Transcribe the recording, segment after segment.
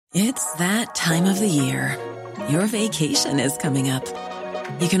It's that time of the year. Your vacation is coming up.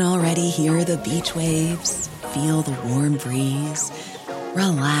 You can already hear the beach waves, feel the warm breeze,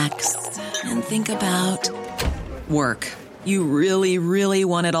 relax, and think about work. You really, really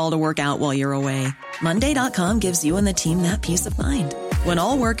want it all to work out while you're away. Monday.com gives you and the team that peace of mind. When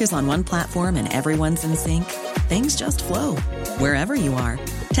all work is on one platform and everyone's in sync, things just flow. Wherever you are,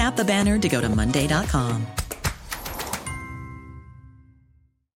 tap the banner to go to Monday.com.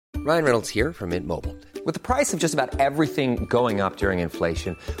 Ryan Reynolds here from Mint Mobile. With the price of just about everything going up during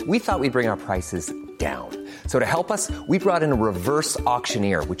inflation, we thought we'd bring our prices down. So to help us, we brought in a reverse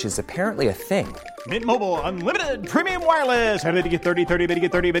auctioneer, which is apparently a thing. Mint Mobile Unlimited Premium Wireless. How to get 30, 30, bit to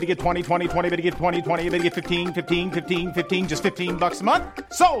get 30, bit to get 20, 20, 20, bit to get 20, 20, bit to get 15, 15, 15, 15, just $15 a month?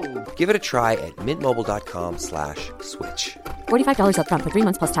 Sold! Give it a try at mintmobile.com/switch. $45 up front for 3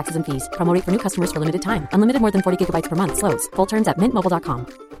 months plus taxes and fees. Promo rate for new customers for limited time. Unlimited more than 40 gigabytes per month. Slows full terms at mintmobile.com.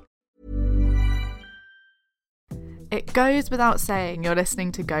 It goes without saying, you're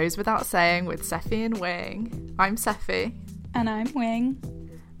listening to Goes Without Saying with Seffi and Wing. I'm Seffi. And I'm Wing.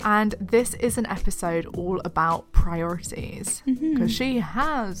 And this is an episode all about priorities. Because she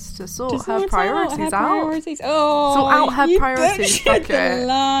has to sort her priorities out. Oh, sort out her priorities. Fuck the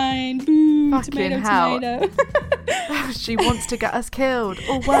line. Boom, fucking tomato, hell. tomato. She wants to get us killed.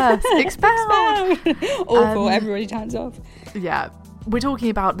 Or worse, expelled. Awful, everybody turns off. Yeah. We're talking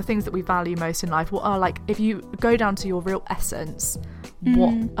about the things that we value most in life. What are, like, if you go down to your real essence,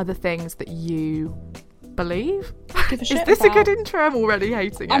 what are the things that you believe? Give a shit Is this about. a good intro? I'm already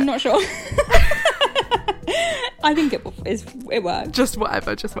hating it. I'm not sure. I think it works. Just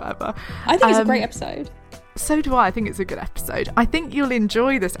whatever. I think it's a great episode. So do I. I think it's a good episode. I think you'll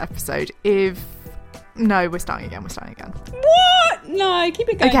enjoy this episode if... No, we're starting again. What? No, keep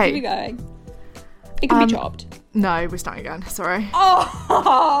it going. Okay. Keep it going. It can be chopped. No, we're starting again. Sorry.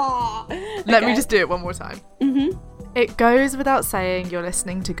 Oh! Let me just do it one more time. Mm-hmm. It goes without saying, you're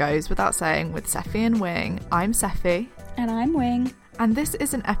listening to Goes Without Saying with Seffi and Wing. I'm Seffi. And I'm Wing. And this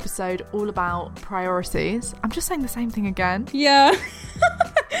is an episode all about priorities. I'm just saying the same thing again. Yeah.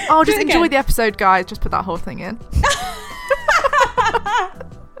 Oh, just enjoy the episode, guys. Just put that whole thing in.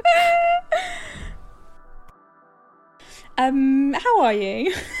 How are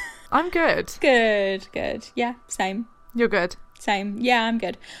you? I'm good. Good. Yeah, same. You're good. Same. Yeah, I'm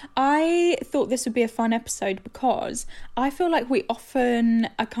good. I thought this would be a fun episode because I feel like we often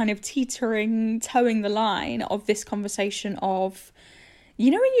are kind of towing the line of this conversation of,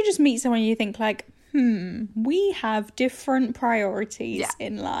 you know, when you just meet someone and you think like, we have different priorities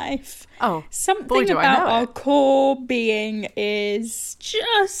in life. Oh, something about our core being is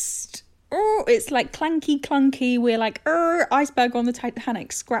just... Oh, it's like clunky. We're like, iceberg on the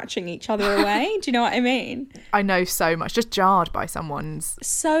Titanic, scratching each other away. Do you know what I mean? I know so much. Just jarred by someone's...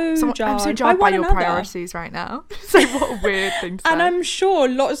 jarred. I'm so jarred by your priorities right now. So what a weird thing to say. And I'm sure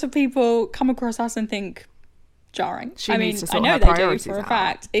lots of people come across us and think, jarring. She needs to sort I know her they do priorities for a out.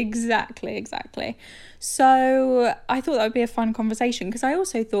 fact. Exactly. So I thought that would be a fun conversation because I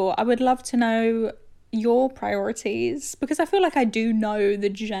also thought I would love to know your priorities, because I feel like I do know the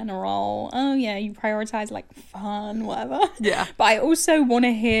general, oh yeah, you prioritize like fun, whatever. Yeah. But I also want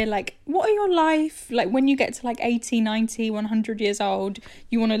to hear like, what are your life, like when you get to like 80, 90, 100 years old,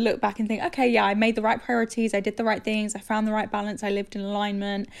 you want to look back and think, okay, yeah, I made the right priorities, I did the right things, I found the right balance, I lived in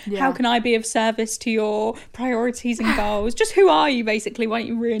alignment. Yeah. How can I be of service to your priorities and goals? Just who are you, basically? Why don't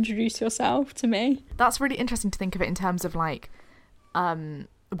you reintroduce yourself to me? That's really interesting to think of it in terms of like,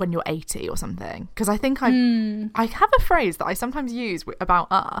 when you're 80 or something, because I think I have a phrase that I sometimes use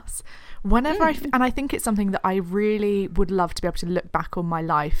about us whenever and I think it's something that I really would love to be able to look back on my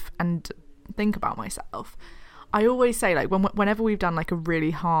life and think about myself. I always say, like, whenever we've done like a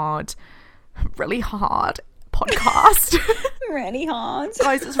really hard podcast really hard,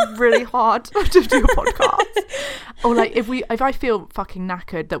 guys, it's really hard to do a podcast, or like if I feel fucking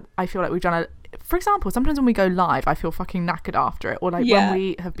knackered, that I feel like we've done for example, sometimes when we go live I feel fucking knackered after it, or like when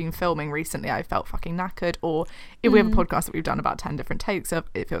we have been filming recently I felt fucking knackered, or if we have a podcast that we've done about 10 different takes of,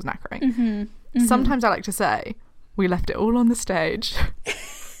 it feels knackering. Sometimes I like to say we left it all on the stage.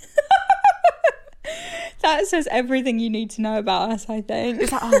 That says everything you need to know about us, I think.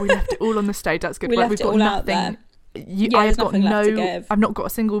 It's like, we left it all on the stage, that's good. We Like, left we've it got all out nothing there. I have got left to give. I've not got a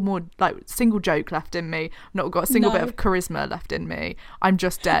single joke left in me. I've not got a single bit of charisma left in me. I'm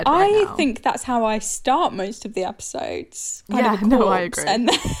just dead right now. I think that's how I start most of the episodes. I agree. And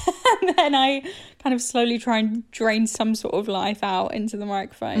then I kind of slowly try and drain some sort of life out into the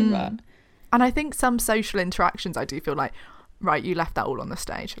microphone. And I think some social interactions, I do feel like right, you left that all on the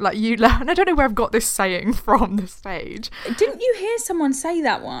stage. Like, you left, and I don't know where I've got this saying from the stage. Didn't you hear someone say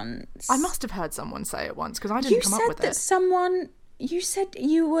that once? I must have heard someone say it once, because I didn't come up with it. You said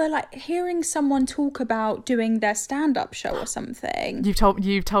you were like hearing someone talk about doing their stand-up show or something.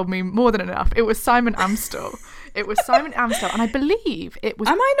 You've told me more than enough. It was Simon Amstel. And I believe it was...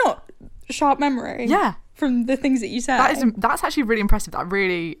 Am I not sharp memory? Yeah. From the things that you said. That's actually really impressive. That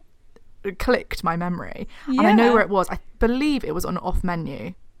really clicked my memory. Yeah. And I know where it was. I believe it was on Off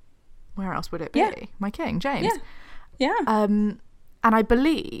Menu. Where else would it be? Yeah. My king, James. Yeah. And I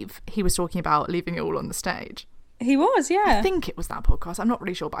believe he was talking about leaving it all on the stage. He was, yeah. I think it was that podcast. I'm not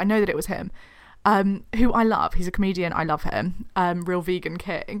really sure, but I know that it was him. Who I love. He's a comedian. I love him. Real vegan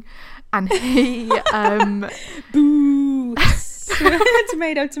king. And he... Boo!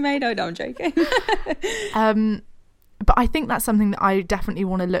 Tomato. No, I'm joking. But I think that's something that I definitely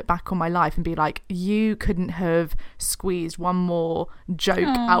want to look back on my life and be like, you couldn't have squeezed one more joke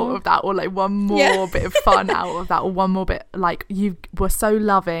out of that, or like one more bit of fun out of that, or one more bit, like, you were so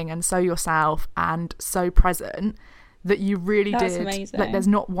loving and so yourself and so present that you really did. Amazing. Like, there's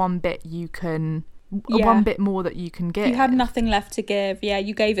not one bit you can... one bit more that you can give. You had nothing left to give. Yeah,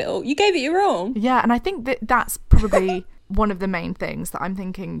 you gave it all. You gave it your all. Yeah, and I think that that's probably one of the main things that I'm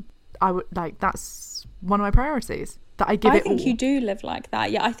thinking I would like. That's one of my priorities. That I give it all. I think you do live like that.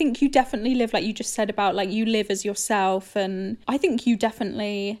 Yeah, I think you definitely live like you just said about, like, you live as yourself. And I think you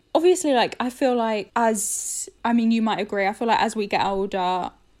definitely, obviously, like, I feel like you might agree, I feel like as we get older,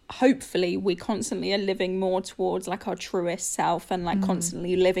 hopefully we constantly are living more towards like our truest self, and like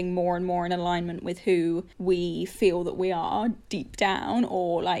constantly living more and more in alignment with who we feel that we are deep down,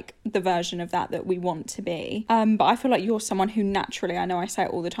 or like the version of that we want to be. But I feel like you're someone who naturally, I know I say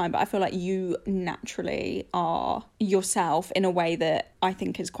it all the time, but I feel like you naturally are yourself in a way that I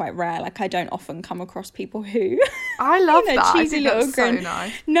think is quite rare. Like, I don't often come across people who I love that. cheesy I think little that's grin. so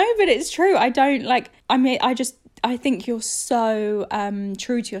nice. No, but it's true. I don't like, I think you're so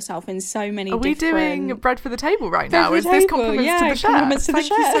true to yourself in so many different... Are we doing bread for the table right now? Is this compliments to the chef? Compliments to the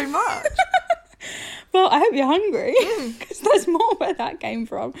Thank chef. you so much. Well, I hope you're hungry, because there's more where that came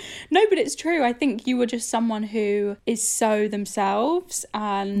from. No, but it's true. I think you were just someone who is so themselves,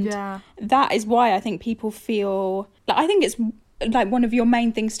 and that is why I think people feel... Like, I think it's like one of your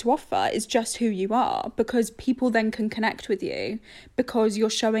main things to offer is just who you are, because people then can connect with you because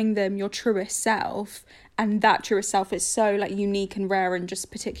you're showing them your truest self, and that truest self is so like unique and rare and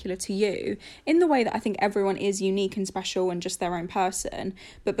just particular to you, in the way that I think everyone is unique and special and just their own person,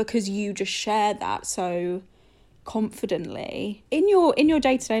 but because you just share that so confidently in your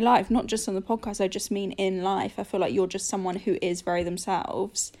day-to-day life, not just on the podcast, I just mean in life. I feel like you're just someone who is very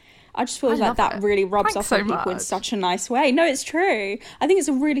themselves. I just feel like that really rubs off on people in such a nice way. No, it's true. I think it's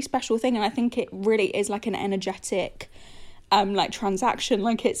a really special thing, and I think it really is like an energetic like transaction.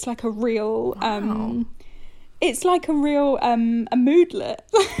 Like, it's like a real it's like a real a moodlet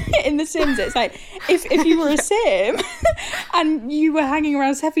in The Sims. It's like if you were a sim and you were hanging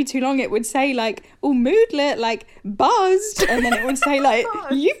around Seffi too long, it would say like, oh, moodlet, like buzzed, and then it would say like,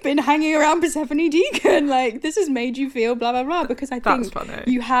 you've been hanging around Persephone Deacon, like this has made you feel blah blah blah, because I think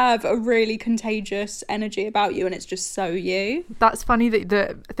you have a really contagious energy about you, and it's just so you. That's funny that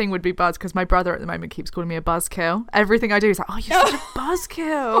the thing would be buzz, because my brother at the moment keeps calling me a buzzkill. Everything I do is like, oh, you're such a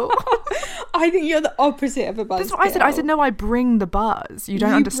buzzkill. I think you're the opposite of a buzzkill. That's what I said. I said, no, I bring the buzz. You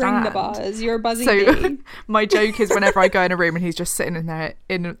don't understand. You bring the buzz. You're a buzzy bee. My joke is whenever I go in a room and he's just sitting in there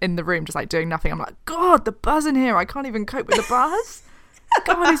in the room just like doing nothing, I'm like, God, the buzz in here. I can't even cope with the buzz.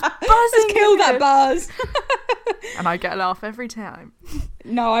 God, he's buzzing. Let's kill that buzz. And I get a laugh every time.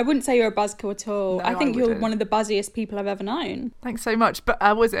 No, I wouldn't say you're a buzzkill at all. No, I think you're one of the buzziest people I've ever known. Thanks so much. But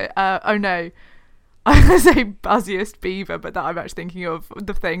was it? Oh no. I was going to say buzziest beaver, but that I'm actually thinking of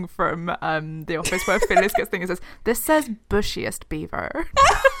the thing from The Office where Phyllis gets thing and says, this says bushiest beaver.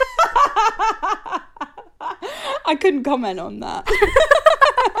 I couldn't comment on that.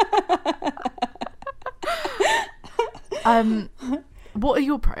 What are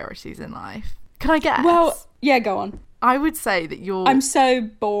your priorities in life? Can I guess? Well, yeah, go on. I would say that I'm so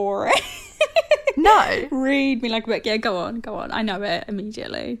boring. No. Read me like a book. Yeah, go on. I know it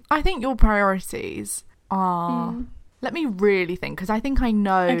immediately. I think your priorities are... Let me really think, because I think I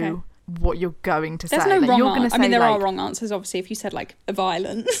know what you're going to say. There's no like, wrong you're gonna answer. say, I mean, there like, are wrong answers, obviously, if you said, like,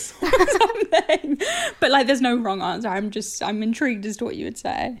 violence or something. But, like, there's no wrong answer. I'm intrigued as to what you would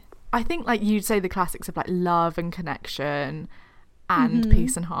say. I think, like, you'd say the classics of, like, love and connection and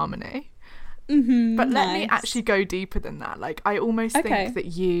peace and harmony. But let me actually go deeper than that. Like, I almost think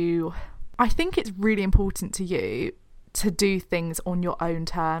that I think it's really important to you to do things on your own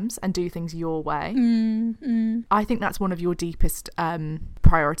terms and do things your way. I think that's one of your deepest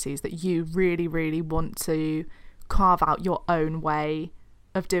priorities, that you really, really want to carve out your own way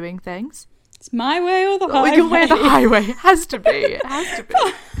of doing things. It's my way or the highway. Your way or the highway. It has to be. It has to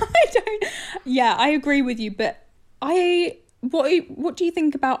be. I agree with you, but what do you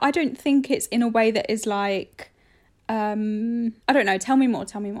think about, I don't think it's in a way that is like, I don't know, tell me more.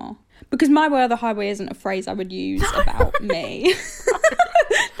 Because my way or the highway isn't a phrase I would use about me.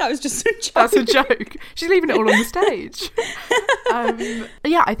 That was just a joke. That's a joke. She's leaving it all on the stage.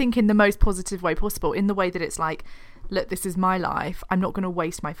 Yeah, I think in the most positive way possible, in the way that it's like, look, this is my life. I'm not going to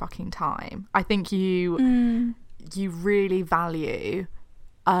waste my fucking time. I think you really value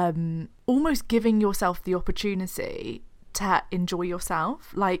almost giving yourself the opportunity to enjoy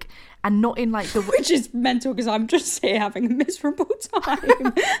yourself, like, and not in like the which is mental because I'm just here having a miserable time.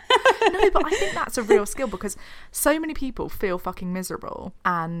 No, but I think that's a real skill, because so many people feel fucking miserable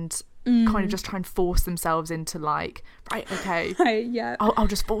and kind of just try and force themselves into like, right, okay, I'll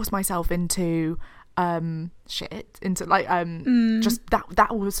just force myself into shit, into like just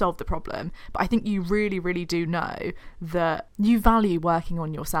that will solve the problem. But I think you really, really do know that you value working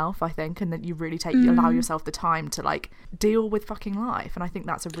on yourself, I think, and that you really allow yourself the time to like deal with fucking life, and I think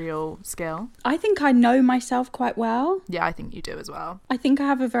that's a real skill. I think I know myself quite well. Yeah, I think you do as well. I think I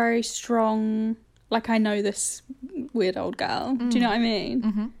have a very strong, like, I know this weird old girl. Do you know what I mean?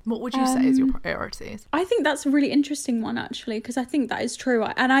 Mm-hmm. What would you say is your priorities? I think that's a really interesting one, actually, because I think that is true.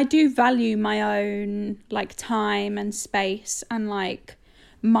 And I do value my own, like, time and space, and, like,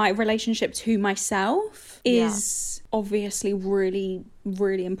 my relationship to myself is obviously really,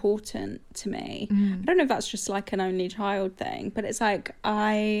 really important to me. I don't know if that's just like an only child thing, but it's like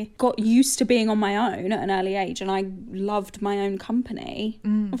I got used to being on my own at an early age, and I loved my own company.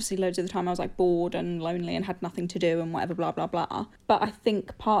 Obviously loads of the time I was like bored and lonely and had nothing to do and whatever, blah blah blah, but I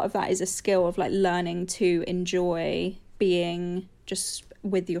think part of that is a skill of like learning to enjoy being just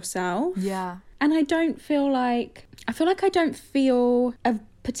with yourself. And I feel like I don't feel a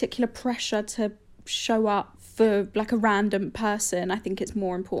particular pressure to show up for like a random person. I think it's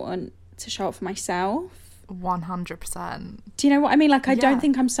more important to show up for myself. 100%. Do you know what I mean? Like, I don't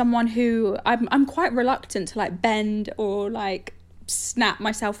think I'm someone who I'm quite reluctant to like bend or like snap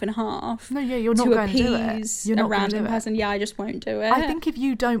myself in half. No, you're not going to do it. You're not a random person. I just won't do it. I think if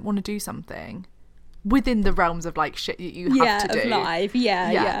you don't want to do something within the realms of like shit that you have to do, of life,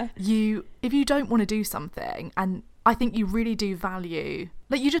 if you don't want to do something, and I think you really do value,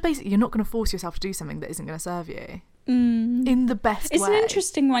 like, you just basically, you're not going to force yourself to do something that isn't going to serve you in the best way. It's an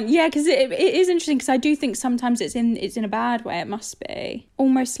interesting one, because it is interesting, because I do think sometimes it's in a bad way. It must be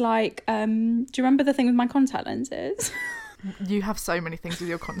almost like do you remember the thing with my contact lenses? You have so many things with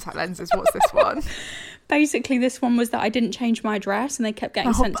your contact lenses. What's this one? Basically, this one was that I didn't change my address and they kept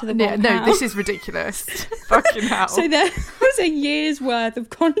getting sent to the wrong house. No, this is ridiculous. Fucking hell. So there was a year's worth of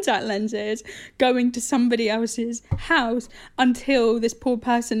contact lenses going to somebody else's house until this poor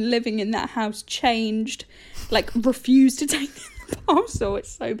person living in that house changed, like refused to take the parcel. It's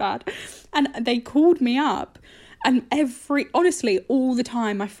so bad. And they called me up, and honestly, all the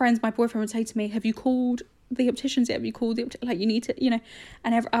time, my friends, my boyfriend would say to me, have you called the opticians yet? Have you called like, you need to, you know?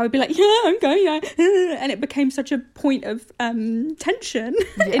 And I would be like, I'm going, and it became such a point of tension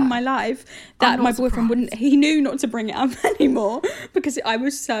in my life that my boyfriend he knew not to bring it up anymore, because I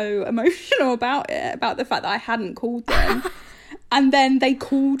was so emotional about it, about the fact that I hadn't called them. And then they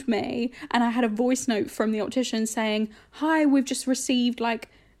called me, and I had a voice note from the optician saying, hi, we've just received like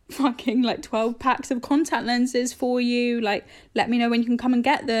fucking like 12 packs of contact lenses for you, like, let me know when you can come and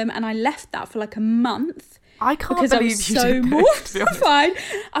get them. And I left that for like a month. I can't because believe I was you so did this, mortified.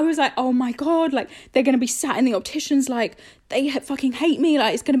 I was like, oh my god, like, they're gonna be sat in the opticians, like, they fucking hate me,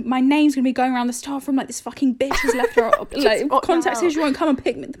 like, my name's gonna be going around the staff room like this fucking bitch has left her like contacts here, she won't come and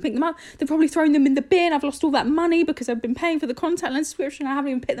pick them up, they've probably thrown them in the bin, I've lost all that money because I've been paying for the contact lens subscription, I haven't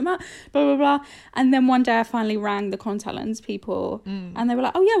even picked them up, blah blah blah. And then one day I finally rang the contact lens people, and they were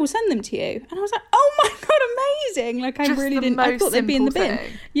like, oh yeah, we'll send them to you. And I was like, oh my god, amazing, like, I Just really the didn't, I most thought they'd be in the bin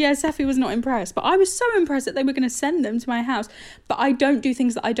thing. Yeah, Seffi was not impressed, but I was so impressed that they were going to send them to my house. But I don't do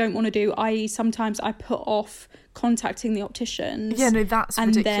things that I don't want to do, i.e. sometimes I put off contacting the opticians, that's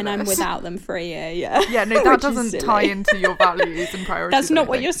and ridiculous. then I'm without them for a year. That doesn't tie into your values and priorities. That's not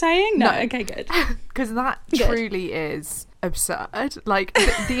what you're saying? No. Okay, good. Because that truly is absurd, like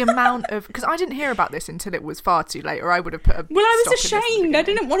the amount of, because I didn't hear about this until it was far too late, or I would have put a well, I was ashamed, I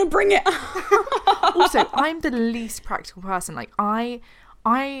didn't want to bring it up. Also, I'm the least practical person. Like, I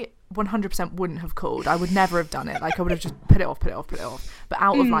 100% wouldn't have called. I would never have done it. Like, I would have just put it off. But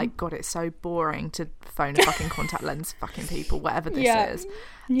out of like, God, it's so boring to phone a fucking contact lens fucking people, whatever this is.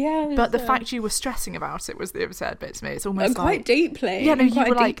 Yeah. But the fact you were stressing about it was the absurd bit to me. It's almost quite like, deeply. Yeah, no, you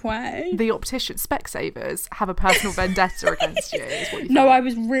were like, way. The optician, Specsavers have a personal vendetta against you, is what you No, thought. I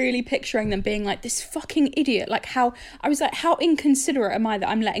was really picturing them being like, this fucking idiot. Like, how inconsiderate am I that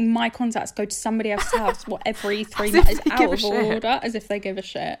I'm letting my contacts go to somebody else's house, every 3 months, is out of order, as if they give a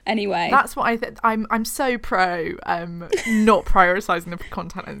shit. Anyway. That's what I think. I'm so pro not prioritising the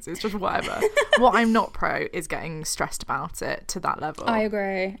contact lenses, just whatever. What I'm not pro is getting stressed about it to that level. I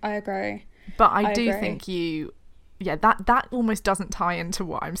agree. But I do think that almost doesn't tie into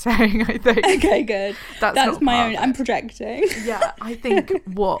what I'm saying, I think. Okay, good. That's my own. I'm projecting. Yeah, I think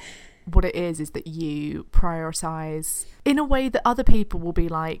what it is that you prioritise in a way that other people will be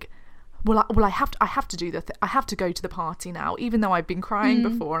like, well, I have to do I have to go to the party now, even though I've been crying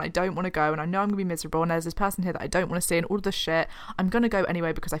before and I don't want to go and I know I'm going to be miserable and there's this person here that I don't want to see and all this shit. I'm going to go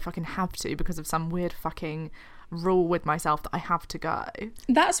anyway because I fucking have to, because of some weird fucking rule with myself that I have to go.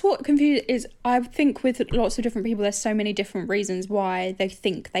 That's what confuses is. I think with lots of different people, there's so many different reasons why they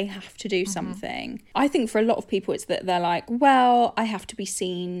think they have to do something. I think for a lot of people, it's that they're like, well, I have to be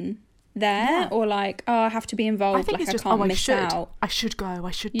seen there, or like, oh, I have to be involved. I think like, it's just, I can't I miss should. out. I should go.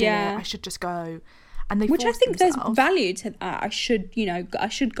 I should do it. I should just go. And they Which I force think themselves. there's value to that. I should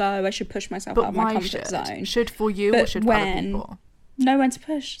go. I should push myself out of my comfort zone. Should for you, but or should for other people? Know when to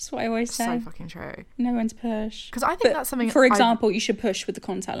push. That's what I always say. So fucking true. Know when to push. Because I think that's something. For example, you should push with the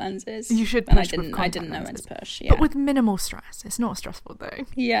contact lenses. You should. And push I didn't know when to push. Yeah. But with minimal stress, it's not a stressful thing.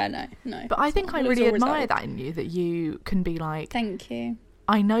 Yeah, no. But I think I really admire that in you, that you can be like, thank you.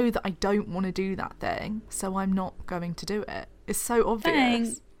 I know that I don't want to do that thing, so I'm not going to do it. It's so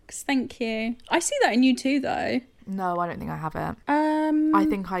obvious. Thank you. I see that in you too, though. No, I don't think I have it. I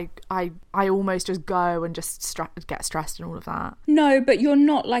think I almost just go and just get stressed and all of that. No, but you're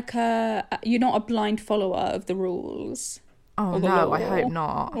not like you're not a blind follower of the rules. Oh no, I hope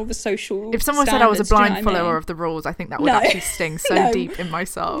not. Or the social. If someone said I was a blind follower of the rules, I think that would actually sting so deep in my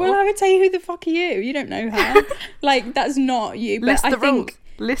soul. Well, I would tell you, who the fuck are you? You don't know her. Like, that's not you. But I think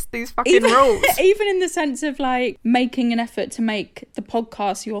list these fucking rules. Even in the sense of like making an effort to make the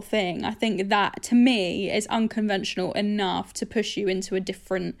podcast your thing, I think that to me is unconventional enough to push you into a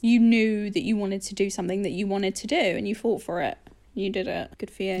different. You knew that you wanted to do something that you wanted to do, and you fought for it. You did it.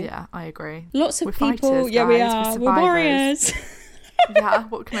 Good for you. Yeah, I agree. Lots of we're people. Fighters, yeah, guys. we are. We're warriors. Yeah,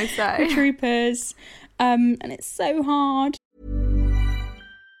 what can I say? We're troopers. And it's so hard.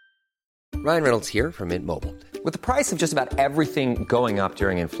 Ryan Reynolds here from Mint Mobile. With the price of just about everything going up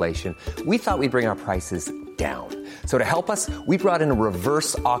during inflation, we thought we'd bring our prices down. So to help us, we brought in a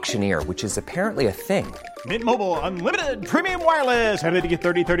reverse auctioneer, which is apparently a thing. Mint Mobile Unlimited Premium Wireless. How to get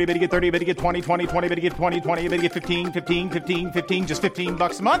 30, 30, bit to get 30, bit to get 20, 20, 20, bit to get 20, 20, bit to get 15, 15, 15, 15, just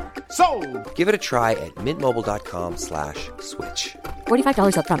 $15 a month? Sold! Give it a try at mintmobile.com/switch.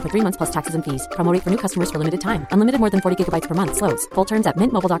 $45 up front for 3 months plus taxes and fees. Promo rate for new customers for limited time. Unlimited more than 40 gigabytes per month. Slows full terms at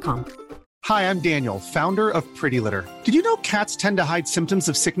mintmobile.com. Hi, I'm Daniel, founder of Pretty Litter. Did you know cats tend to hide symptoms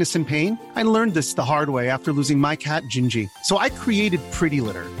of sickness and pain? I learned this the hard way after losing my cat, Gingy. So I created Pretty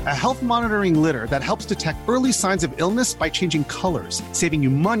Litter, a health monitoring litter that helps detect early signs of illness by changing colors, saving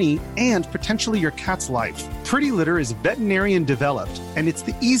you money and potentially your cat's life. Pretty Litter is veterinarian developed, and it's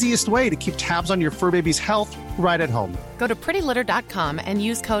the easiest way to keep tabs on your fur baby's health right at home. Go to prettylitter.com and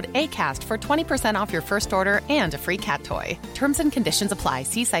use code ACAST for 20% off your first order and a free cat toy. Terms and conditions apply.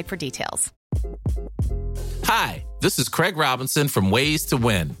 See site for details. Hi, this is Craig Robinson from Ways to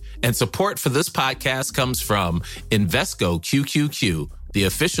Win, and support for this podcast comes from Invesco QQQ, the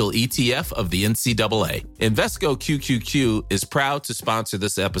official ETF of the NCAA. Invesco QQQ is proud to sponsor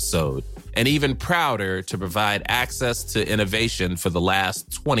this episode, and even prouder to provide access to innovation for the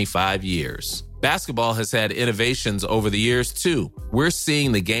last 25 years. Basketball has had innovations over the years, too. We're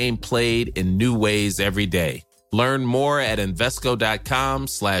seeing the game played in new ways every day. Learn more at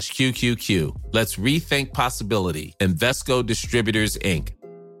Invesco.com/QQQ. Let's rethink possibility. Invesco Distributors, Inc.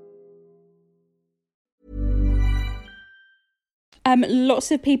 Lots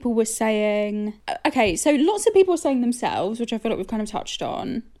of people were saying... Okay, so lots of people were saying themselves, which I feel like we've kind of touched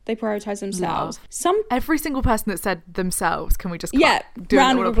on. They prioritise themselves. Every single person that said themselves, can we just do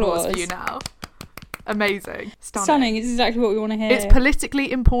round of applause for you now? Amazing. Stunning is exactly what we want to hear. It's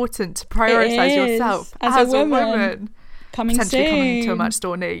politically important to prioritise yourself as a woman. Potentially coming to a merch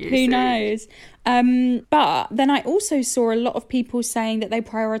store near you. Who knows? But then I also saw a lot of people saying that they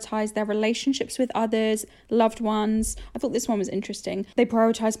prioritise their relationships with others, loved ones. I thought this one was interesting. They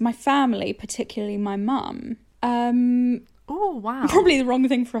prioritise my family, particularly my mum. Oh, wow. Probably the wrong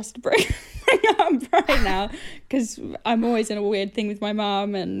thing for us to bring up right now, because I'm always in a weird thing with my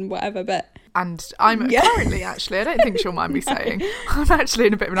mum and whatever, but... And I'm currently, actually, I don't think she'll mind me saying, I'm actually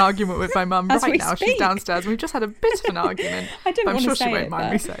in a bit of an argument with my mum right now. She's downstairs and we've just had a bit of an argument. I don't want to say it. I'm sure she won't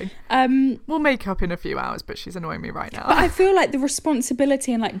mind me saying. We'll make up in a few hours, but she's annoying me right now. But I feel like the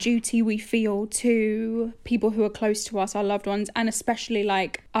responsibility and like duty we feel to people who are close to us, our loved ones, and especially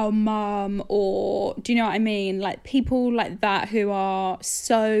like our mum, or do you know what I mean? Like people like that who are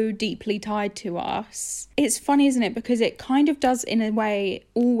so deeply tied to us. It's funny, isn't it? Because it kind of does in a way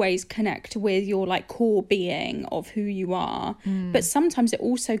always connect with your like core being of who you are, but sometimes it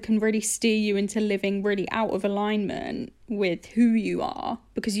also can really steer you into living really out of alignment with who you are,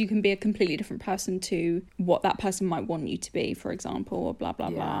 because you can be a completely different person to what that person might want you to be, for example, or blah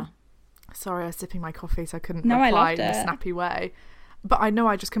blah blah. Sorry, I was sipping my coffee, so I couldn't reply in a snappy way, but I know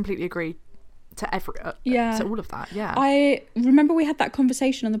I just completely agree to to all of that. I remember we had that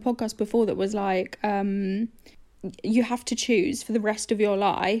conversation on the podcast before that was like, you have to choose for the rest of your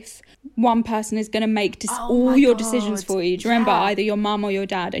life. One person is going to make all your decisions for you. Do you remember? Either your mum or your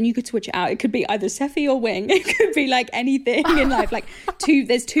dad, and you could switch it out. It could be either Seffi or Wing. It could be like anything in life. Like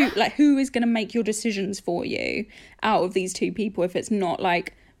there's two, like who is going to make your decisions for you out of these two people if it's not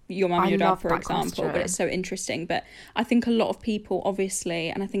like your mum and your dad, for example. But it's so interesting. But I think a lot of people, obviously,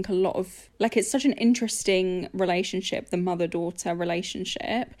 and I think a lot of like, it's such an interesting relationship, the mother-daughter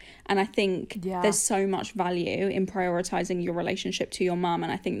relationship, and I think there's so much value in prioritizing your relationship to your mum,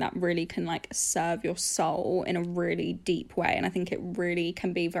 and I think that really can like serve your soul in a really deep way, and I think it really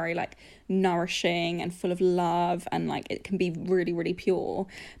can be very like nourishing and full of love, and like it can be really, really pure.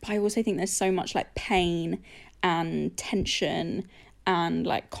 But I also think there's so much like pain and tension and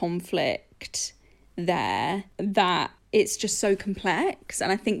like conflict there that it's just so complex,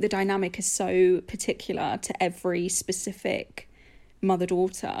 and I think the dynamic is so particular to every specific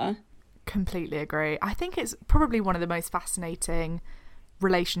mother-daughter. Completely agree. I think it's probably one of the most fascinating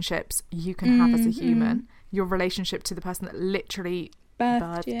relationships you can have as a human, your relationship to the person that literally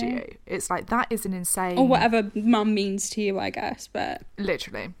birthed you. It's like, that is an insane, or whatever mum means to you, I guess, but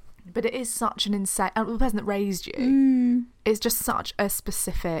literally. But it is such an insane... the person that raised you is just such a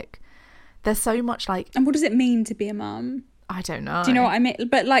specific... There's so much like... And what does it mean to be a mum? I don't know. Do you know what I mean?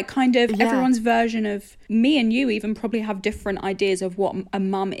 But like kind of everyone's version of... Me and you even probably have different ideas of what a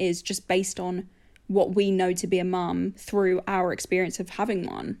mum is, just based on what we know to be a mum through our experience of having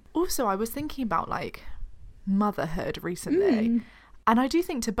one. Also, I was thinking about like motherhood recently. And I do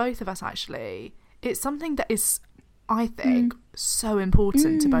think to both of us, actually, it's something that is... I think so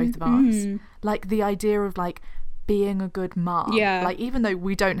important to both of us, like the idea of like being a good mum, like even though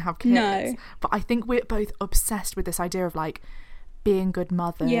we don't have kids, but I think we're both obsessed with this idea of like being good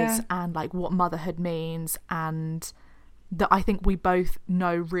mothers and like what motherhood means, and that I think we both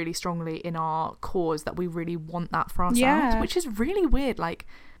know really strongly in our cores that we really want that for ourselves, which is really weird. Like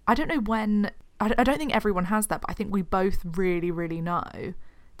I don't know when, I don't think everyone has that, but I think we both really, really know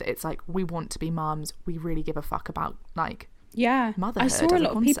that it's like we want to be mums, we really give a fuck about like motherhood. I saw a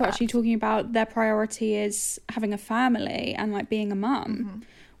lot of people actually talking about their priority is having a family and like being a mum,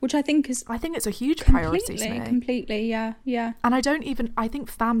 which I think it's a huge priority to me. Completely, and I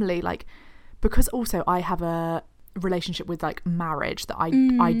think family, like, because also I have a relationship with like marriage that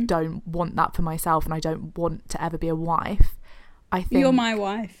I don't want that for myself, and I don't want to ever be a wife. I think you're my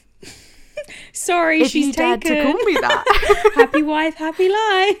wife. Sorry, if she's you dared taken. to call me that. Happy wife, happy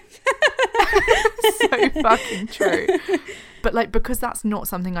life. So fucking true. But like, because that's not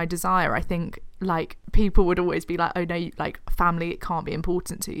something I desire, I think like people would always be like, oh no, like family, it can't be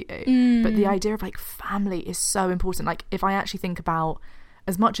important to you. But the idea of like family is so important. Like if I actually think about,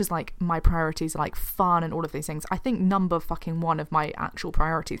 as much as like my priorities are like fun and all of these things, I think number fucking one of my actual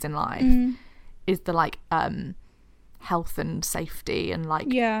priorities in life is the like health and safety and like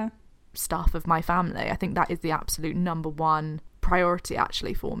stuff of my family. I think that is the absolute number one priority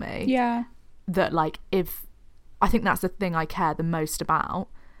actually for me. That like, if I think that's the thing I care the most about,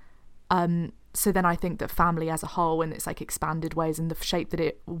 so then I think that family as a whole, in its like expanded ways and the shape that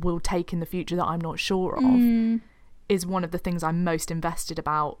it will take in the future that I'm not sure of, is one of the things I'm most invested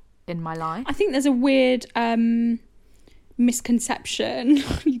about in my life. I think there's a weird misconception,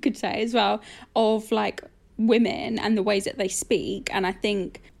 you could say as well, of like women and the ways that they speak. And I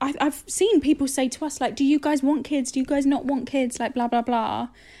think I've seen people say to us like, do you guys want kids? Do you guys not want kids? Like blah blah blah.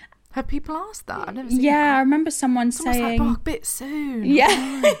 Have people asked that? I've never seen that. I remember someone saying like, a bit soon.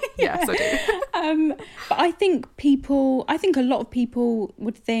 Yes I do. But I think a lot of people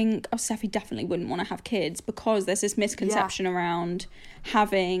would think, oh, Seffi definitely wouldn't want to have kids, because there's this misconception around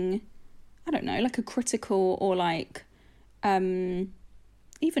having, I don't know, like a critical or like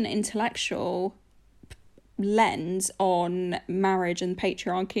even intellectual lens on marriage and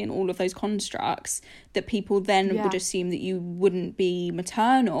patriarchy and all of those constructs, that people then would assume that you wouldn't be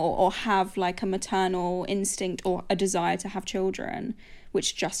maternal or have like a maternal instinct or a desire to have children,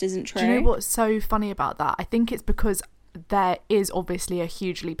 which just isn't true. Do you know what's so funny about that? I think it's because there is obviously a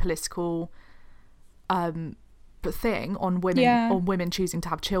hugely political thing on women choosing to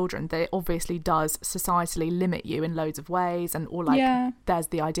have children, that it obviously does societally limit you in loads of ways, and there's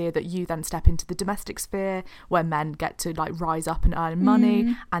the idea that you then step into the domestic sphere where men get to like rise up and earn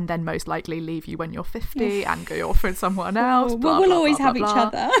money and then most likely leave you when you're 50 and go off with someone else. We'll always have each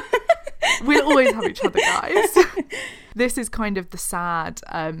other. We'll always have each other, guys. This is kind of the sad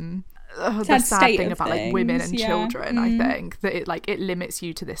thing about like women and children. I think that it limits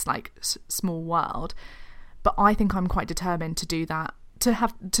you to this like small world. But I think I'm quite determined to do that,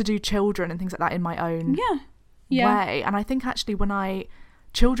 to do children and things like that in my own way. And I think actually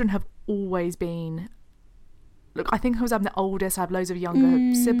children have always been, look, I think because I'm the oldest, I have loads of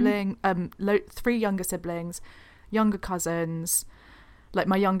younger siblings, 3 younger siblings, younger cousins. Like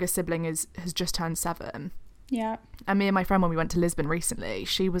my youngest sibling has just turned 7. Yeah. And me and my friend, when we went to Lisbon recently,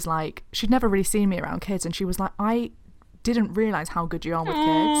 she was like, she'd never really seen me around kids, and she was like, I didn't realise how good you are with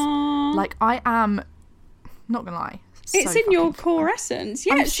kids. Like I am... Not gonna lie, it's in your core essence.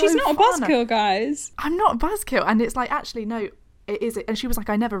 Yeah, she's not a buzzkill, guys. I'm not a buzzkill, and it's like, actually no, it is. And she was like,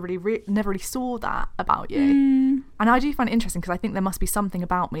 I never really saw that about you. And I do find it interesting because I think there must be something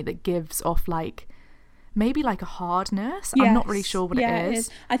about me that gives off like maybe like a hardness. I'm not really sure what it is.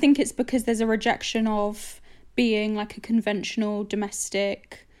 I think it's because there's a rejection of being like a conventional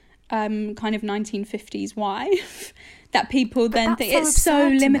domestic kind of 1950s wife. That people then think it's so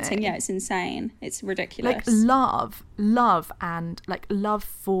limiting. Yeah, it's insane. It's ridiculous. Like love and like love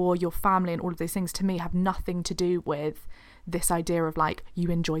for your family and all of those things to me have nothing to do with this idea of like you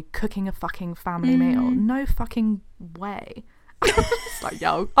enjoy cooking a fucking family meal. No fucking way. It's like,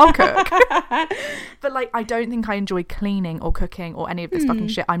 yo, I'll cook. But like I don't think I enjoy cleaning or cooking or any of this fucking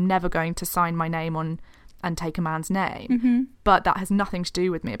shit. I'm never going to sign my name on and take a man's name. But that has nothing to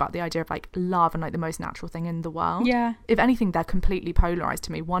do with me about the idea of like love and like the most natural thing in the world. Yeah. If anything, they're completely polarized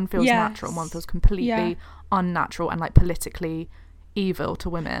to me. One feels natural and one feels completely unnatural and like politically evil to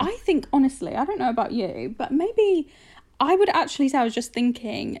women. I think honestly, I don't know about you, but maybe I would actually say, I was just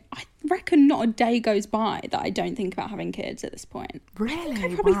thinking, I reckon not a day goes by that I don't think about having kids at this point. Really?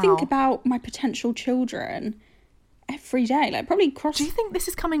 I probably think about my potential children every day, like probably cross. Do you think this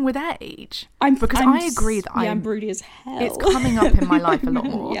is coming with age? I agree that I'm broody as hell. It's coming up in my life a lot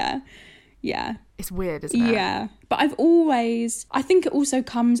more. Yeah. It's weird, isn't it? Yeah. But I think it also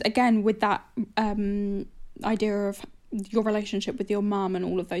comes again with that idea of your relationship with your mum and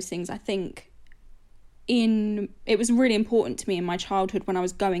all of those things. I think it was really important to me in my childhood when I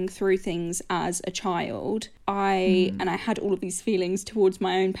was going through things as a child. And I had all of these feelings towards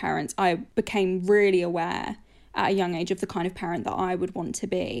my own parents. I became really aware at a young age of the kind of parent that I would want to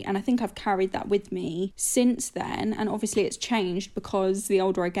be, and I think I've carried that with me since then. And obviously it's changed because the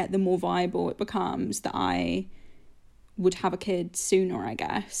older I get, the more viable it becomes that I would have a kid sooner, I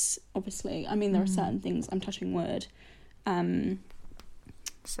guess. Obviously, I mean, there are certain things, I'm touching wood, but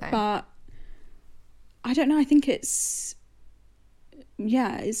I don't know, I think it's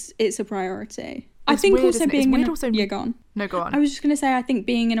a priority. I think weird, also being weird in also... Yeah, go on. No, go on. I was just going to say, I think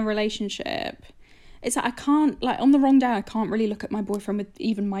being in a relationship, it's like I can't, like on the wrong day, I can't really look at my boyfriend with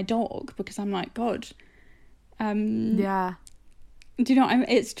even my dog because I'm like, God. Yeah. Do you know what I mean?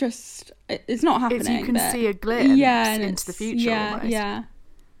 It's just, it's not happening. You can see a glimpse into the future almost. Yeah.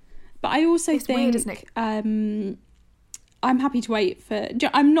 But I also think, weird, isn't it? I'm happy to wait for...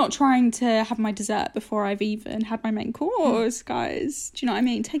 I'm not trying to have my dessert before I've even had my main course, guys. Do you know what I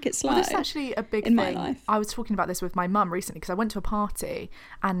mean? Take it slow. Well, this is actually a big in thing. My life. I was talking about this with my mum recently because I went to a party,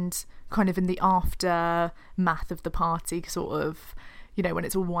 and kind of in the aftermath of the party, sort of, you know, when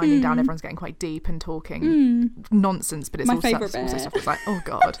it's all winding down, everyone's getting quite deep and talking nonsense, but it's my also stuff that's like, oh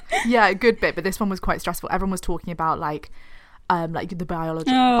God. Yeah, a good bit, but this one was quite stressful. Everyone was talking about like the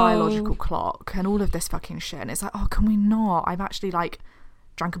biological clock and all of this fucking shit, and it's like, oh, can we not? I've actually like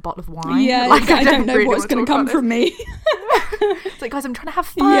drank a bottle of wine. Yeah, like, I don't know really what's going to come from me. It's like, guys, I'm trying to have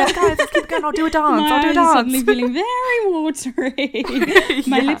fun, guys. Let's keep going. I'll do a dance. I'll do a dance. Suddenly feeling very watery.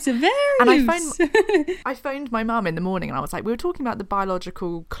 My lips are very loose. I phoned my mum in the morning, and I was like, we were talking about the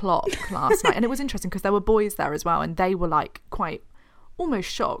biological clock last night, and it was interesting because there were boys there as well, and they were like quite almost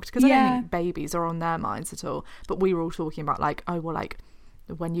shocked because I don't think babies are on their minds at all. But we were all talking about like, oh well, like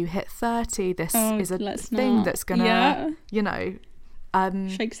when you hit 30, this is a thing that's gonna, you know.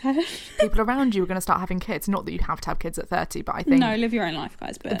 Shakes head. people around you are going to start having kids. Not that you have to have kids at 30, but I think no, live your own life,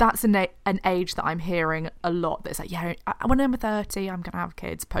 guys. But that's an age that I'm hearing a lot. That's like, yeah, when I'm 30, I'm going to have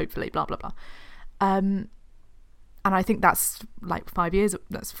kids, hopefully, blah blah blah. And I think that's like 5 years.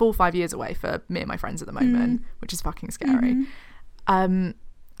 That's 4 or 5 years away for me and my friends at the moment, which is fucking scary. And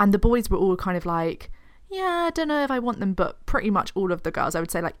the boys were all kind of like, yeah, I don't know if I want them, but pretty much all of the girls, I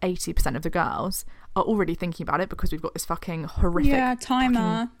would say like 80% of the girls are already thinking about it because we've got this fucking horrific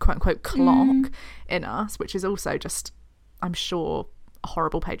timer, fucking, quote unquote, clock in us, which is also just, I'm sure, a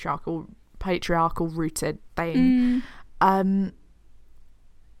horrible patriarchal rooted thing.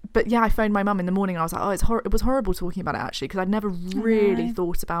 But yeah, I phoned my mum in the morning and I was like, it was horrible talking about it actually, because I'd never really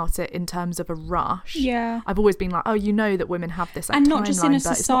thought about it in terms of a rush. Yeah. I've always been like, that women have this like, and not timeline, just in a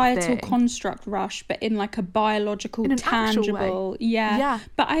societal construct rush, but in like a biological, in an tangible way. Yeah.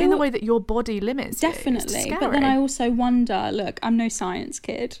 But in the way that your body limits definitely you. But then I also wonder, look, I'm no science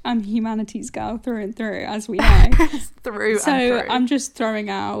kid, I'm a humanities girl through and through, as we know. So I'm just throwing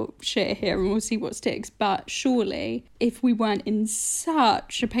out shit here and we'll see what sticks. But surely if we weren't in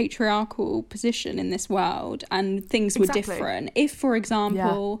such a patriarchal position in this world and things were different, if for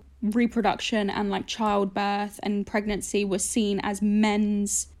example reproduction and like childbirth and pregnancy were seen as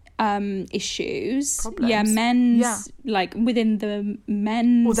men's issues, like within the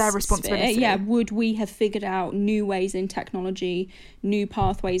men's or their responsibility sphere, would we have figured out new ways in technology, new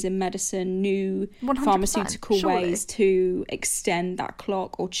pathways in medicine, new pharmaceutical ways to extend that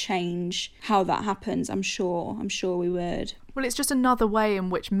clock or change how that happens? I'm sure we would. Well, it's just another way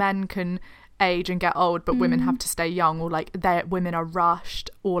in which men can age and get old, but women have to stay young, or like women are rushed,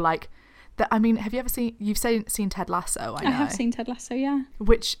 or like that. I mean, have you ever seen Ted Lasso? I have seen Ted Lasso, yeah.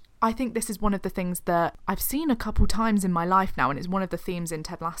 Which I think this is one of the things that I've seen a couple times in my life now, and it's one of the themes in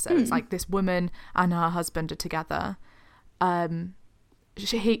Ted Lasso. It's like this woman and her husband are together.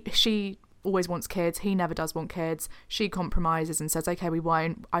 She always wants kids. He never does want kids. She compromises and says, okay, we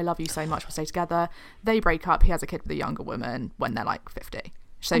won't. I love you so much. We'll stay together. They break up. He has a kid with a younger woman when they're like 50.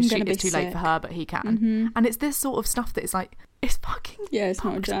 So it's too late for her, but he can. And it's this sort of stuff that is like, it's fucking it's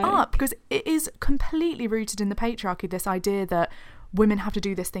not a joke. Up, because it is completely rooted in the patriarchy, this idea that women have to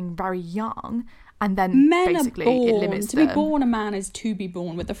do this thing very young, and then men basically are born, it limits to them. be born a man is to be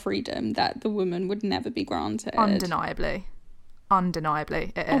born with a freedom that the woman would never be granted. Undeniably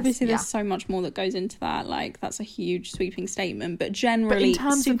it is. Obviously there's so much more that goes into that, like that's a huge sweeping statement, but generally, but in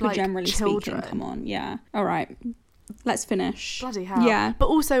terms super of, like, generally children, speaking, come on, all right, let's finish. Bloody hell. Yeah. But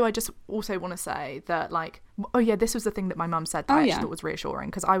also I just also want to say that, like, this was the thing that my mum said that I actually thought was reassuring,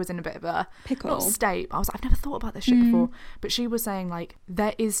 because I was in a bit of a pickle, not state. I was like, I've never thought about this shit before, but she was saying like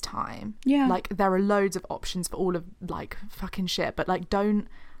there is time. Yeah. Like there are loads of options for all of like fucking shit, but like don't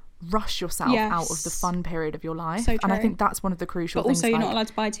rush yourself out of the fun period of your life. So true. And I think that's one of the crucial things. But also you're not allowed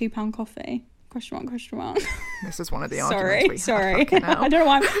to buy £2 coffee. Question mark. This is one of the arguments. Sorry. I don't know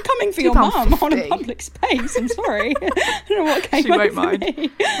why I'm coming for your mum on a public space. I'm sorry. I don't know what came She won't mind.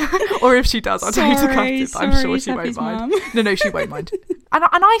 Or if she does, I'll tell you to cut it. But I'm sure she won't mind. No, she won't mind. And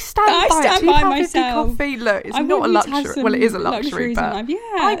I stand by myself. Coffee, look, it's not a luxury. Well, it is a luxury, but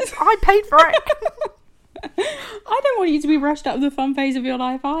I paid for it. I don't want you to be rushed out of the fun phase of your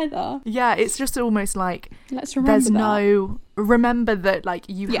life either. Yeah, it's just almost like let's remember that like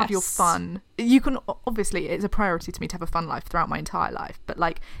you have your fun. You can obviously, it's a priority to me to have a fun life throughout my entire life, but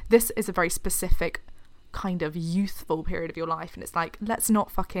like this is a very specific kind of youthful period of your life, and it's like, let's not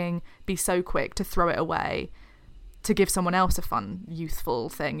fucking be so quick to throw it away to give someone else a fun youthful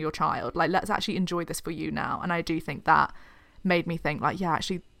thing, your child. Like, let's actually enjoy this for you now. And I do think that made me think like, yeah,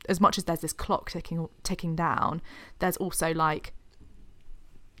 actually, as much as there's this clock ticking down, there's also like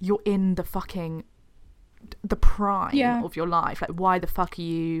you're in the prime of your life. Like, why the fuck are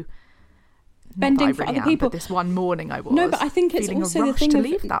you bending for other people? But this one morning I was. No, but I think it's also the thing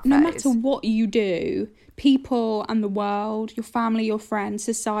of no matter what you do, people and the world, your family, your friends,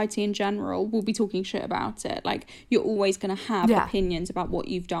 society in general will be talking shit about it. Like, you're always going to have opinions about what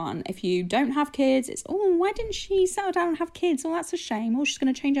you've done. If you don't have kids, it's, oh, why didn't she settle down and have kids? Oh, that's a shame. Oh, she's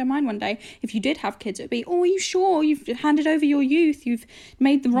going to change her mind one day. If you did have kids, it'd be, oh, are you sure? You've handed over your youth. You've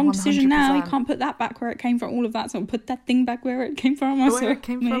made the wrong 100%. Decision now. You can't put that back where it came from. All of that. So put that thing back where it came from. Where it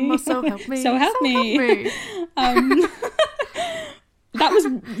came from. So help me. So help me. That was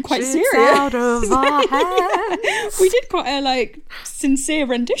quite serious. Out of our heads. We did quite a sincere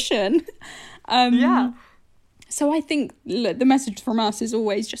rendition. So I think the message from us is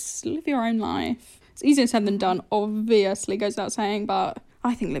always just live your own life. It's easier said than done, obviously, goes without saying, but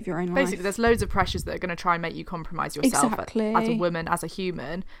I think live your own life. Basically, there's loads of pressures that are going to try and make you compromise yourself as a woman, as a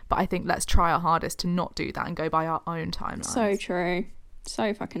human. But I think let's try our hardest to not do that and go by our own timelines. So true.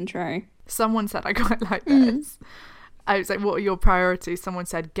 So fucking true. Someone said, I quite like this. I was like, what are your priorities? Someone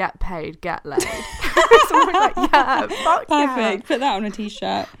said, get paid, get laid. Someone was like, yeah, fuck Perfect. yeah. Put that on a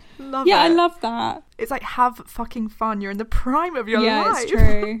t-shirt. Love yeah, it. I love that. It's like, have fucking fun. You're in the prime of your life. Yeah, it's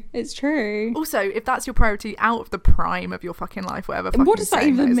true. It's true. Also, if that's your priority out of the prime of your fucking life, whatever fucking what does that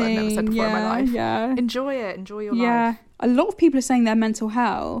even mean? I've never said before in my life. Yeah. Enjoy it. Enjoy your Yeah. life. A lot of people are saying their mental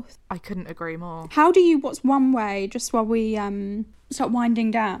health. I couldn't agree more. What's one way, just while we start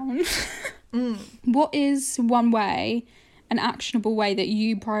winding down, what is one way, an actionable way that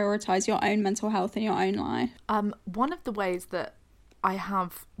you prioritise your own mental health in your own life? One of the ways that I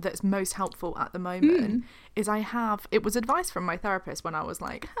have that's most helpful at the moment is it was advice from my therapist when I was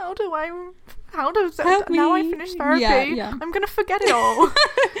like, now I finish therapy, I'm gonna forget it all.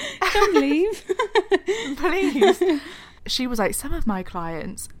 Don't leave. Please. She was like, some of my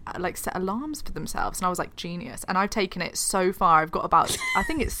clients like set alarms for themselves, and I was like, genius. And I've taken it so far. I've got about, I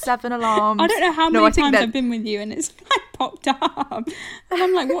think it's 7 alarms. I don't know how many times I've been with you and it's like popped up and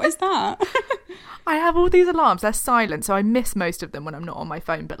I'm like, what is that? I have all these alarms. They're silent, so I miss most of them when I'm not on my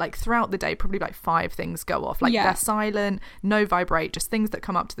phone, but like throughout the day probably like 5 things go off. Like they're silent, no vibrate, just things that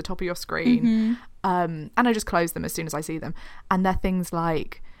come up to the top of your screen. And I just close them as soon as I see them. And they're things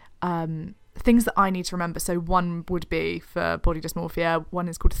like things that I need to remember. So one would be for body dysmorphia, one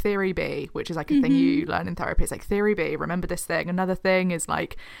is called Theory B, which is like a thing you learn in therapy. It's like Theory B, remember this thing. Another thing is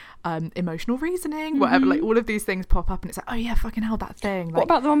like emotional reasoning, whatever. Like all of these things pop up and it's like, oh yeah, fucking hell, that thing. Like, what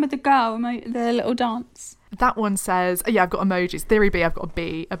about the one with the girl, the little dance? That one says, I've got emojis. Theory B, I've got a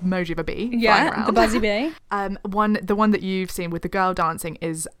B, emoji of a B. Yeah, the buzzy bee. The one that you've seen with the girl dancing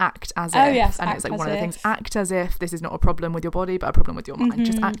is act as if. Oh yes, and it's like one of the things, act as if this is not a problem with your body, but a problem with your mind.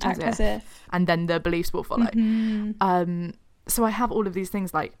 Just act as if. And then the beliefs will follow. So I have all of these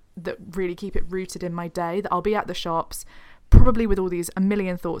things like that really keep it rooted in my day, that I'll be at the shops, probably with all these a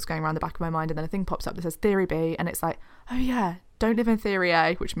million thoughts going around the back of my mind, and then a thing pops up that says Theory B, and it's like, oh yeah, don't live in Theory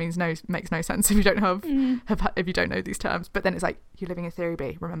A, which makes no sense if you don't if you don't know these terms. But then it's like, you're living in Theory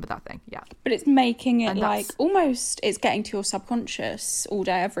B, remember that thing. Yeah, but it's making it like almost, it's getting to your subconscious all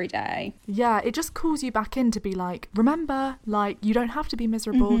day every day. Yeah, it just calls you back in to be like, remember, like, you don't have to be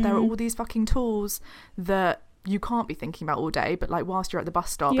miserable. There are all these fucking tools that you can't be thinking about all day, but like whilst you're at the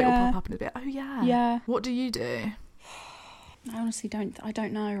bus stop, it'll pop up and it'll be like, oh yeah, what do you do? I honestly don't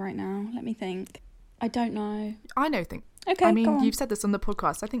know right now. Let me think. I don't know. I know things. Okay, I mean, you've said this on the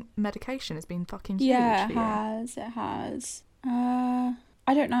podcast. I think medication has been fucking huge. Yeah, it has. I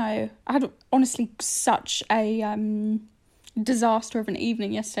don't know. I had honestly such a disaster of an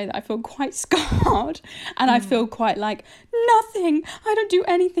evening yesterday that I feel quite scarred, and I feel quite like nothing. I don't do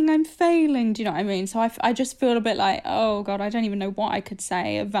anything. I'm failing. Do you know what I mean? So I just feel a bit like, oh God, I don't even know what I could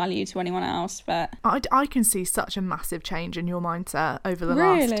say of value to anyone else. But I can see such a massive change in your mindset over the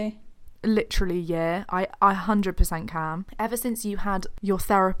last literally year. I 100% can. Ever since you had your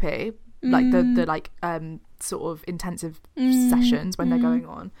therapy, like the like sort of intensive sessions when they're going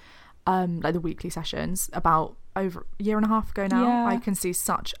on, like the weekly sessions, about over a year and a half ago now, I can see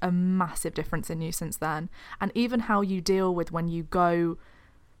such a massive difference in you since then. And even how you deal with when you go,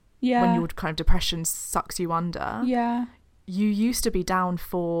 when your kind of depression sucks you under. You used to be down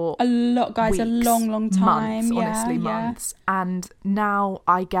for a lot, guys, weeks, a long time, months, months. And now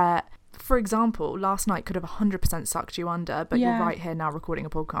I get, for example, last night could have 100% sucked you under, but you're right here now recording a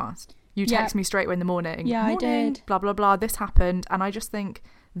podcast. You text me straight away in the morning. Yeah, morning, I did. Blah, blah, blah. This happened. And I just think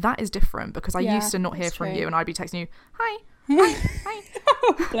that is different, because I used to not hear from you and I'd be texting you, hi.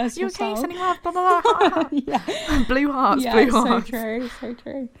 Bless you yourself. okay? Sending love, blah, blah, blah. Blue hearts, blue hearts. So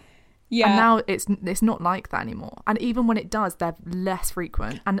true. Yeah. And now it's not like that anymore. And even when it does, they're less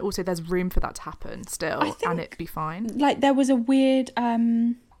frequent. And also there's room for that to happen still, and it'd be fine. Like there was a weird,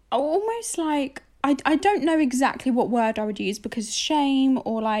 almost like, I don't know exactly what word I would use, because shame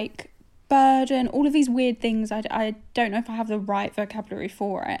or like burden, all of these weird things, I don't know if I have the right vocabulary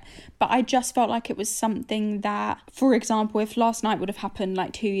for it, but I just felt like it was something that, for example, if last night would have happened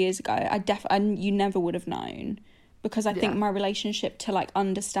like 2 years ago, you never would have known, because I think my relationship to like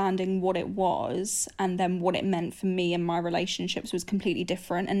understanding what it was and then what it meant for me and my relationships was completely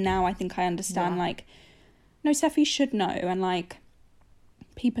different. And now I think I understand like, no, Steph, you should know, and like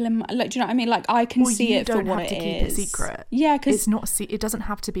people in my, like, do you know what I mean? Like I can see it for what it is. You don't have to keep it secret. Yeah, because it's not. It doesn't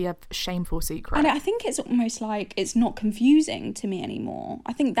have to be a shameful secret. And I think it's almost like it's not confusing to me anymore.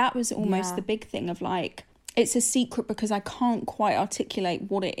 I think that was almost the big thing of like, it's a secret because I can't quite articulate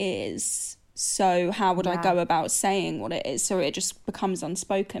what it is. So how would I go about saying what it is? So it just becomes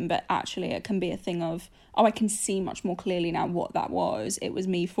unspoken, but actually it can be a thing of, oh, I can see much more clearly now what that was. It was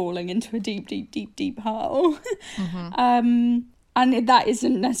me falling into a deep hole. And that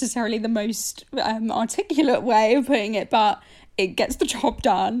isn't necessarily the most articulate way of putting it, but it gets the job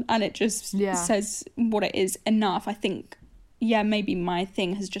done, and it just says what it is enough. I think, maybe my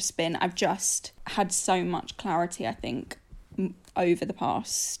thing has just been, I've just had so much clarity, I think, over the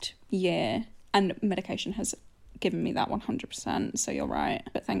past year, and medication has given me that 100%. So you're right,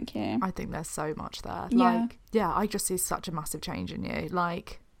 but thank you. I think there's so much there. Yeah. I just see such a massive change in you.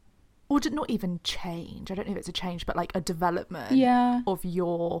 Or not even change, I don't know if it's a change, but like a development of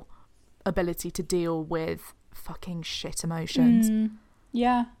your ability to deal with fucking shit emotions.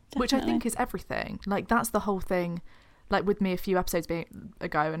 Yeah, definitely. Which I think is everything. Like, that's the whole thing. Like, with me a few episodes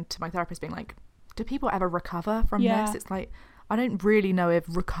ago, and to my therapist being like, do people ever recover from this? It's like, I don't really know if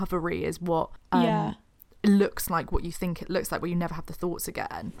recovery is what it looks like, what you think it looks like, where you never have the thoughts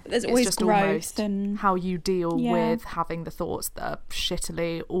again. There's always just growth and how you deal with having the thoughts that are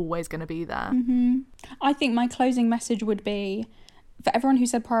shittily always going to be there. I think my closing message would be, for everyone who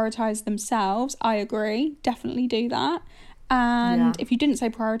said prioritise themselves, I agree, definitely do that. And if you didn't say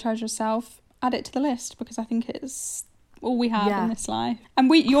prioritise yourself, add it to the list, because I think it's all we have in this life.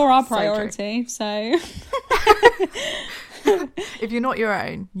 And you're our priority, so if you're not your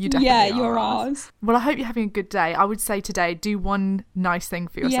own, you definitely you're ours. Well, I hope you're having a good day. I would say today, do one nice thing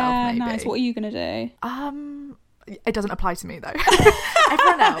for yourself, maybe. Nice. What are you going to do? It doesn't apply to me, though.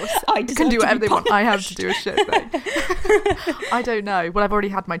 Everyone else can do whatever they want. I have to do a shit thing. I don't know. Well, I've already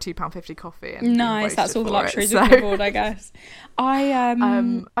had my £2.50 coffee. And nice. That's all the luxuries of the board, I guess. I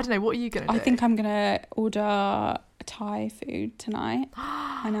don't know. What are you going to do? I think I'm going to order Thai food tonight.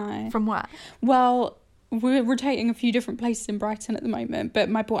 I know. From where? Well, we're rotating a few different places in Brighton at the moment, but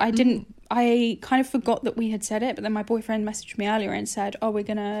I kind of forgot that we had said it, but then my boyfriend messaged me earlier and said, oh, we're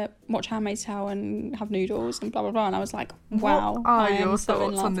gonna watch Handmaid's Tale and have noodles and blah blah blah, and I was like, wow. What are your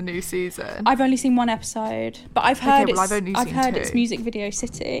thoughts on the new season? I've only seen one episode, but I've heard I've heard it's music video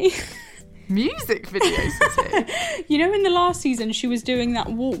city. Music video city. You know, in the last season she was doing that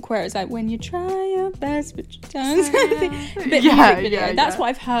walk where it's like, when you try your best but you don't. Music video. That's what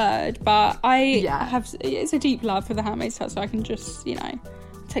I've heard, but it's a deep love for the Handmaid's Tale, so I can just,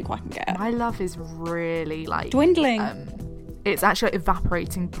 take what I can get. My love is really dwindling. It's actually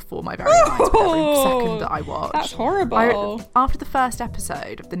evaporating before my very eyes with every second that I watch. That's horrible. After the first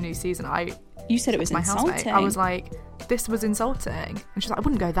episode of the new season, you said it was insulting. Housemate, I was like, this was insulting. And she's like, I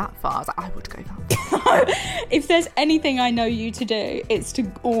wouldn't go that far. I was like, I would go that far. If there's anything I know you to do, it's to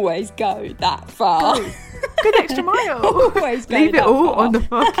always go that far. Go the extra mile. Always go Leave it all far. on the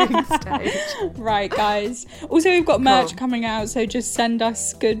fucking stage. Right, guys. Also, we've got merch coming out, so just send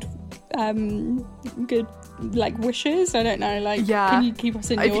us good wishes. I don't know, can you keep us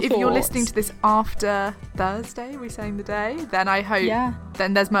in your thoughts? If you're listening to this after Thursday, we're saying the day, then I hope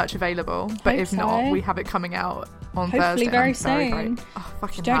then there's merch available. But if not, we have it coming out on hopefully Thursday. Very soon. Oh,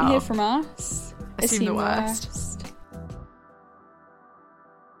 fucking don't hear from us. Assume the worst.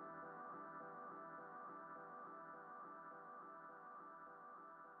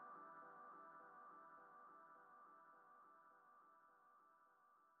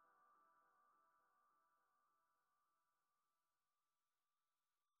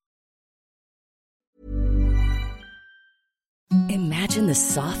 Imagine the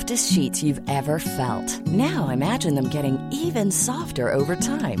softest sheets you've ever felt. Now imagine them getting even softer over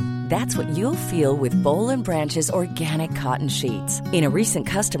time. That's what you'll feel with Boll & Branch's organic cotton sheets. In a recent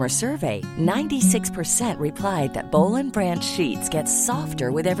customer survey, 96% replied that Boll & Branch sheets get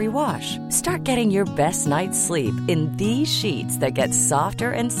softer with every wash. Start getting your best night's sleep in these sheets that get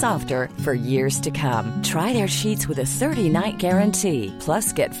softer and softer for years to come. Try their sheets with a 30-night guarantee.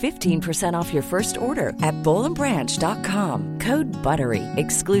 Plus, get 15% off your first order at bollandbranch.com. Code BUTTERY.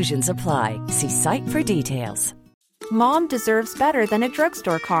 Exclusions apply. See site for details. Mom deserves better than a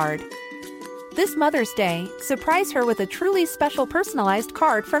drugstore card. This Mother's Day, surprise her with a truly special personalized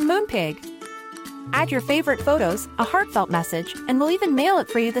card from Moonpig. Add your favorite photos, a heartfelt message, and we'll even mail it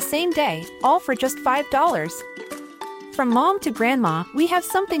for you the same day, all for just $5. From mom to grandma, we have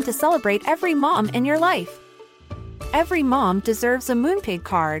something to celebrate every mom in your life. Every mom deserves a Moonpig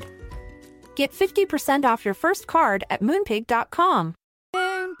card. Get 50% off your first card at Moonpig.com.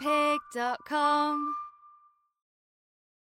 Moonpig.com.